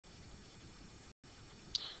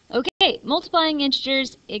Okay, multiplying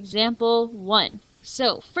integers, example 1.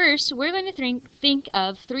 So first, we're going to think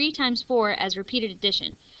of 3 times 4 as repeated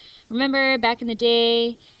addition. Remember back in the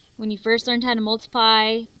day when you first learned how to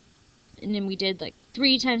multiply, and then we did like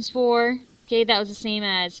 3 times 4. Okay, that was the same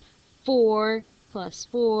as 4 plus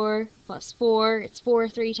 4 plus 4. It's 4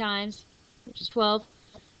 3 times, which is 12.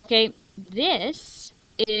 Okay, this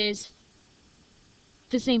is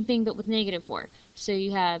the same thing but with negative 4. So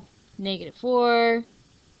you have negative 4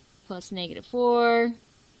 plus negative 4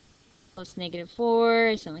 plus negative 4,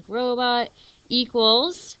 I sound like a robot,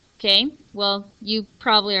 equals, okay, well, you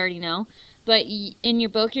probably already know, but in your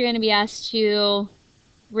book you're going to be asked to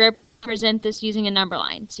represent this using a number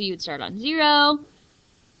line. So you would start on 0,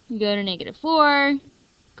 you go to negative 4,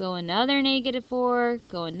 go another negative 4,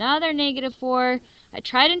 go another negative 4. I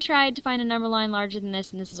tried to find a number line larger than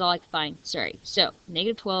this, and this is all I could find. Sorry. So,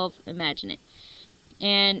 negative 12, imagine it.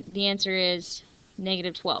 And the answer is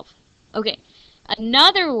negative 12. Okay,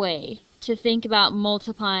 another way to think about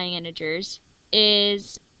multiplying integers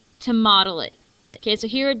is to model it. Okay, so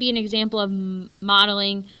here would be an example of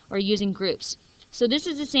modeling or using groups. So this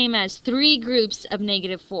is the same as 3 groups of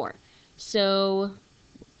negative 4. So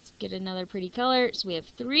let's get another pretty color. So we have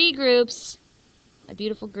 3 groups,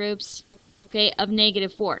 beautiful groups, okay, of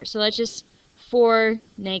negative 4. So that's just 4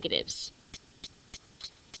 negatives.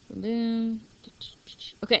 Boom.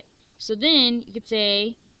 Okay, so then you could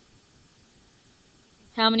say,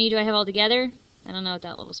 how many do I have altogether? I don't know what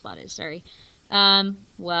that little spot is, sorry.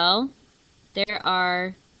 Well, there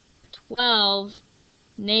are 12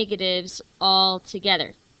 negatives all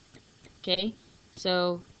together. Okay,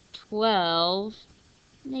 so 12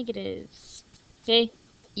 negatives. Okay,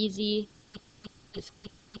 easy as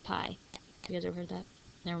pie. You guys ever heard that?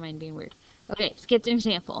 Never mind being weird. Okay, let's get an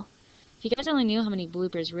example. If you guys only knew how many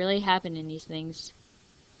bloopers really happen in these things.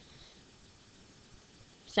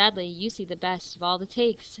 Sadly, you see the best of all the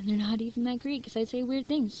takes, and they're not even that great because I say weird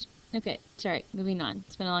things. Okay, sorry, moving on.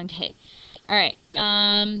 It's been a long day. Alright,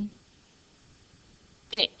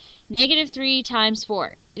 okay, negative 3 times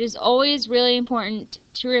 4. It is always really important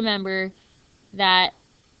to remember that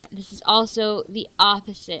this is also the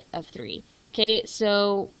opposite of 3. Okay,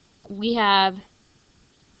 so we have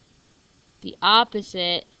the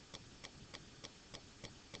opposite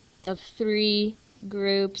of 3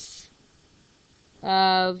 groups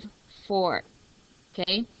of 4.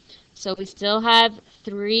 Okay, so we still have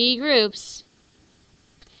 3 groups,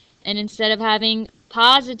 and instead of having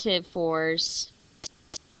positive 4s,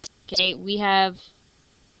 okay, we have,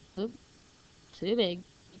 oops, too big,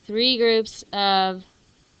 3 groups of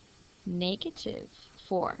negative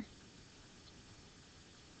 4.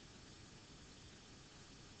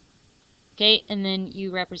 Okay, and then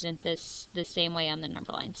you represent this the same way on the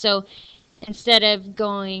number line. So instead of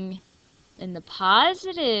going in the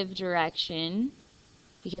positive direction,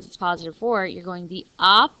 because it's positive 4, you're going the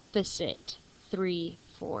opposite 3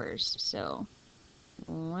 4s. So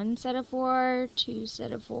 1 set of 4, 2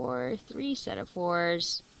 set of 4, 3 set of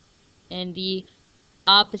 4s, in the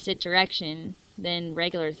opposite direction than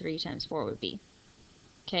regular 3 times 4 would be.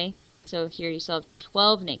 Okay, so here you still have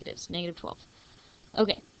 12 negatives, negative 12.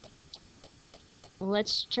 Okay,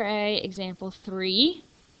 let's try example 3.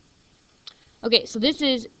 Okay, so this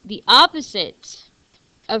is the opposite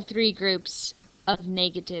of 3 groups of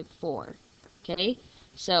negative 4. Okay,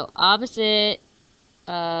 so opposite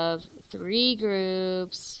of 3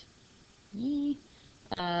 groups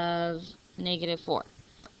of negative 4.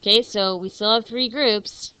 Okay, so we still have 3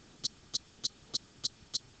 groups.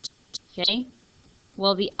 Okay,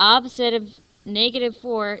 well, the opposite of negative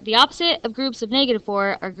 4, the opposite of groups of negative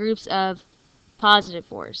 4 are groups of positive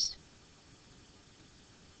 4s.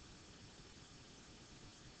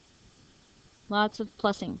 Lots of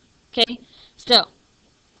plussing. Okay, so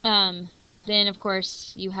then of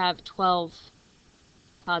course you have 12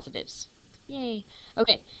 positives. Yay.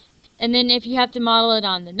 Okay, and then if you have to model it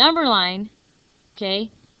on the number line, okay,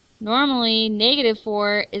 normally negative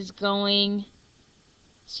 4 is going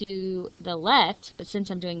to the left, but since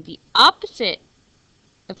I'm doing the opposite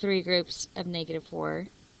of 3 groups of negative 4,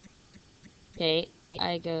 okay,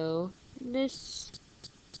 I go this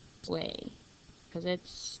way, because it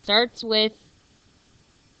starts with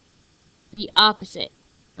the opposite.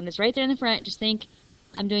 When it's right there in the front, just think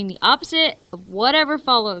I'm doing the opposite of whatever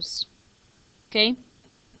follows. Okay?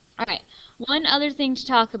 Alright, one other thing to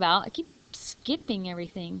talk about. I keep skipping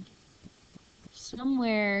everything.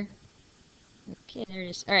 Somewhere. Okay, there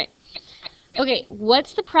it is. Alright. Okay,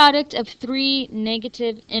 what's the product of 3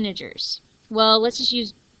 negative integers? Well, let's just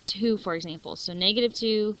use 2 for example. So negative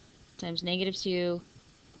 2 times negative 2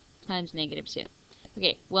 times negative 2.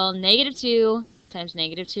 Okay, well, negative 2 times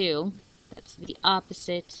negative 2. That's the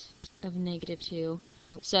opposite of negative 2.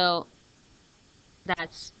 So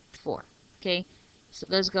that's 4. Okay? So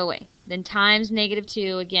those go away. Then times negative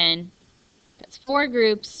 2 again. That's 4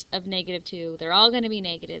 groups of negative 2. They're all going to be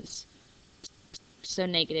negatives. So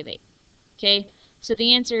negative 8. Okay? So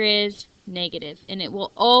the answer is negative. And it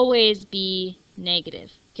will always be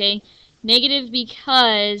negative. Okay? Negative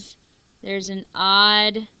because there's an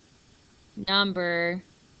odd number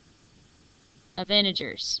of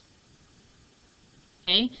integers.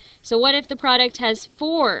 Okay? So what if the product has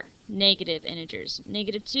 4 negative integers?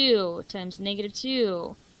 Negative 2 times negative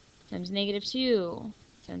 2 times negative 2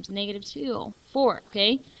 times negative 2. 4.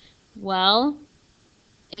 Okay? Well,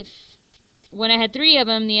 when I had 3 of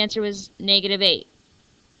them, the answer was negative 8.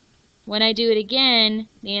 When I do it again,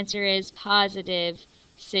 the answer is positive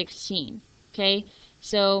 16. Okay?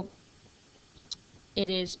 So it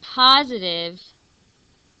is positive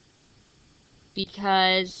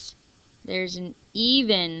because there's an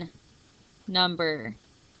even number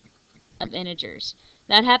of integers.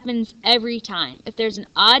 That happens every time. If there's an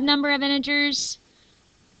odd number of integers,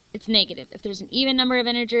 it's negative. If there's an even number of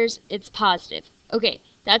integers, it's positive. Okay,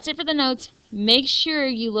 that's it for the notes. Make sure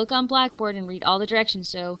you look on Blackboard and read all the directions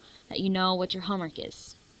so that you know what your homework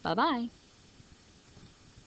is. Bye-bye.